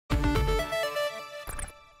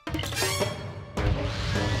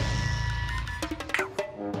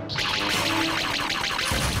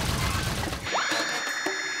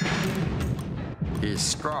He's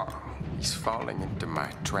strong. He's falling into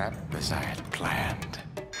my trap as I had planned.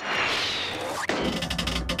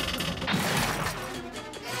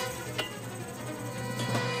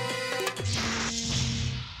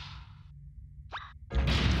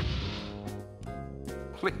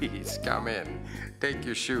 Please, come in. Take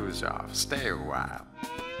your shoes off. Stay a while.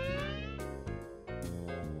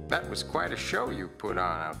 That was quite a show you put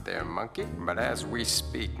on out there, monkey. But as we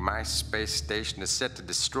speak, my space station is set to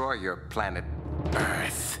destroy your planet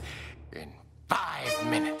Earth in 5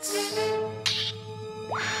 minutes.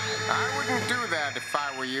 I wouldn't do that if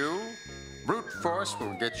I were you. Brute force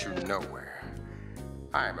will get you nowhere.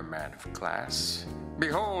 I am a man of class.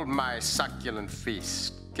 Behold my succulent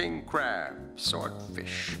feast. King crab,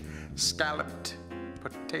 swordfish, scalloped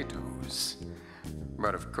potatoes.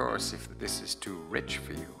 But of course, if this is too rich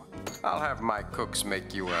for you, I'll have my cooks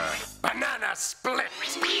make you a banana split.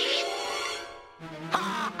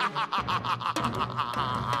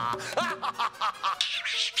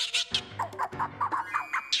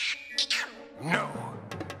 No,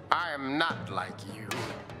 I am not like you.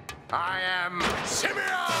 I am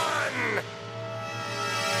Simion!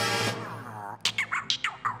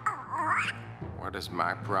 What is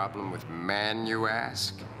my problem with man, you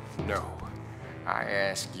ask? No. I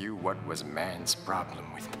ask you, what was man's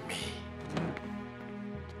problem with me?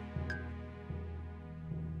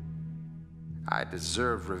 I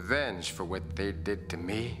deserve revenge for what they did to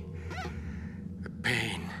me. The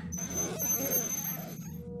pain.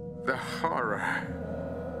 The horror.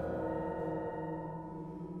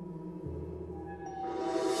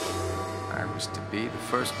 I was to be the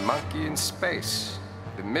first monkey in space.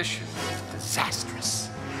 The mission was disastrous.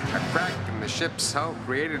 A crack in the ship's hull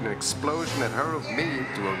created an explosion that hurled me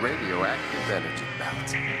into a radioactive energy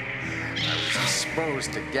belt. I was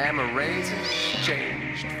exposed to gamma rays and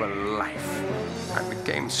changed for life. I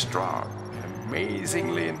became strong and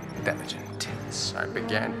amazingly intelligent. I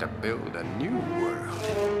began to build a new world.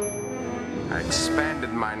 I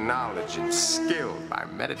expanded my knowledge and skill by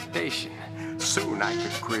meditation. Soon I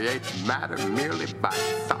could create matter merely by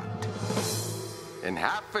thought. In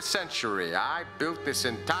half a century, I built this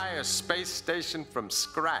entire space station from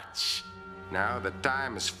scratch. Now the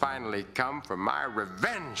time has finally come for my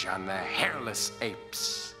revenge on the hairless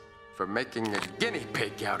apes. For making a guinea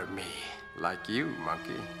pig out of me, like you,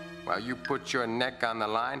 monkey. While you put your neck on the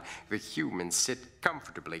line, the humans sit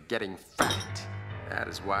comfortably getting fat. That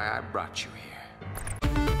is why I brought you here.